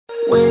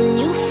When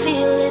you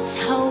feel it's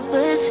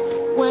hopeless,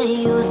 when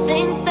you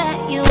think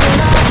that you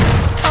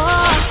lost,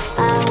 oh,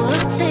 I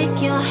will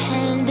take your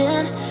hand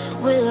and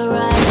we'll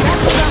rise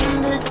up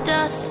from the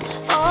dust.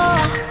 Oh,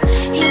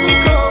 here we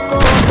go, go,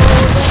 go,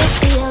 let the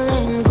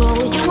feeling grow.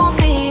 You won't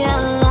be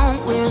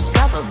alone, we're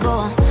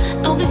unstoppable.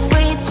 Don't be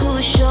afraid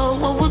to show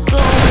what we're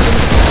going for.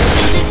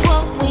 This is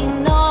what we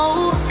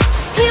know.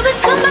 Here we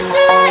come back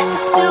to life,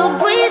 we're still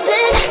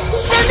breathing.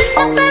 Standing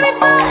up,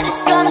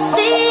 everybody's gonna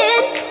see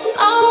it.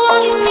 Oh,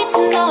 all you need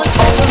to know is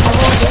that we're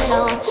holding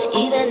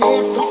on.